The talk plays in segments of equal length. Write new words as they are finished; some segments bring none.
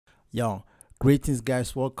Yo, greetings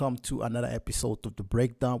guys, welcome to another episode of the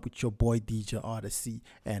breakdown with your boy DJ Odyccy.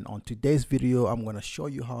 And on today's video I'm going to show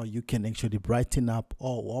you how you can actually brighten up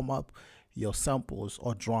or warm up your samples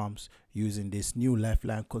or drums using this new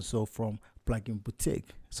Lifeline console from Plugin Boutique.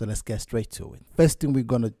 So let's get straight to it. First thing we're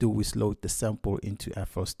going to do is load the sample into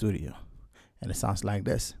FL Studio, and it sounds like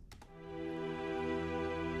this.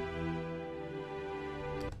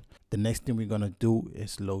 The next thing we're going to do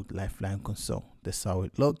is load Lifeline console. That's how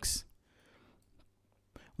it looks.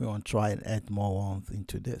 We're going to try and add more warmth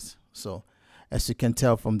into this. So as you can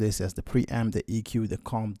tell from this, as the preamp, the EQ, the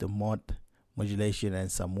comp, the mod, modulation, and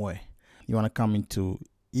some way. You want to come into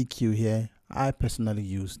EQ here. I personally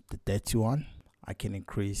use the dirty one. I can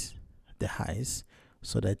increase the highs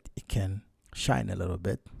so that it can shine a little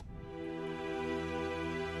bit.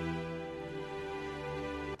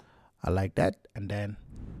 I like that. And then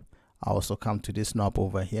I also come to this knob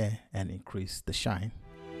over here and increase the shine.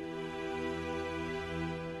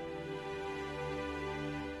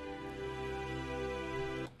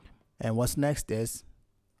 And what's next is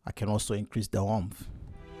I can also increase the warmth.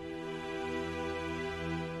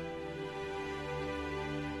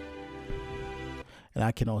 And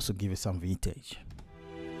I can also give it some vintage.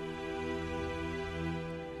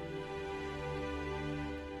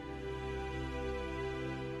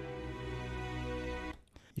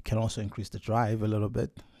 You can also increase the drive a little bit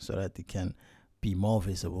so that it can be more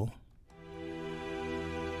visible.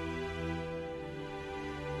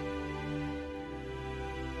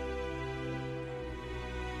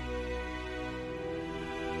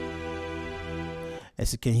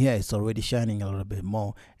 As you can hear, it's already shining a little bit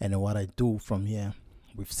more. And then what I do from here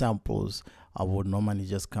with samples, I would normally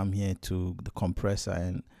just come here to the compressor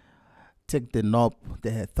and take the knob,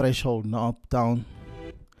 the threshold knob down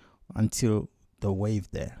until the wave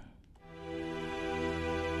there.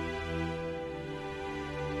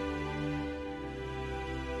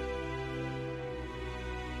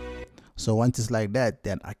 So once it's like that,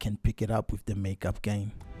 then I can pick it up with the makeup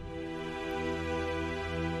gain.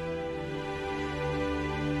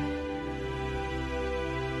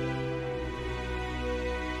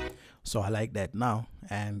 So I like that now,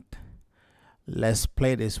 and let's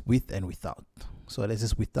play this with and without. So this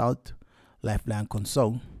is without Lifeline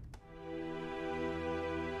console,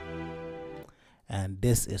 and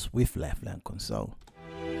this is with Lifeline console.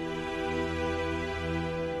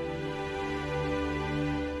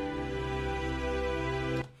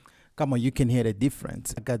 Come on, you can hear the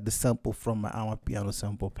difference. I got the sample from my Amapiano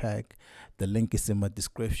sample pack. The link is in my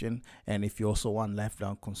description, and if you also want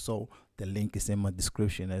Lifeline console, the link is in my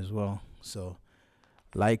description as well. So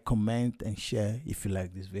like, comment, and share if you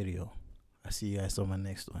like this video. I'll see you guys on my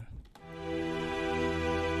next one.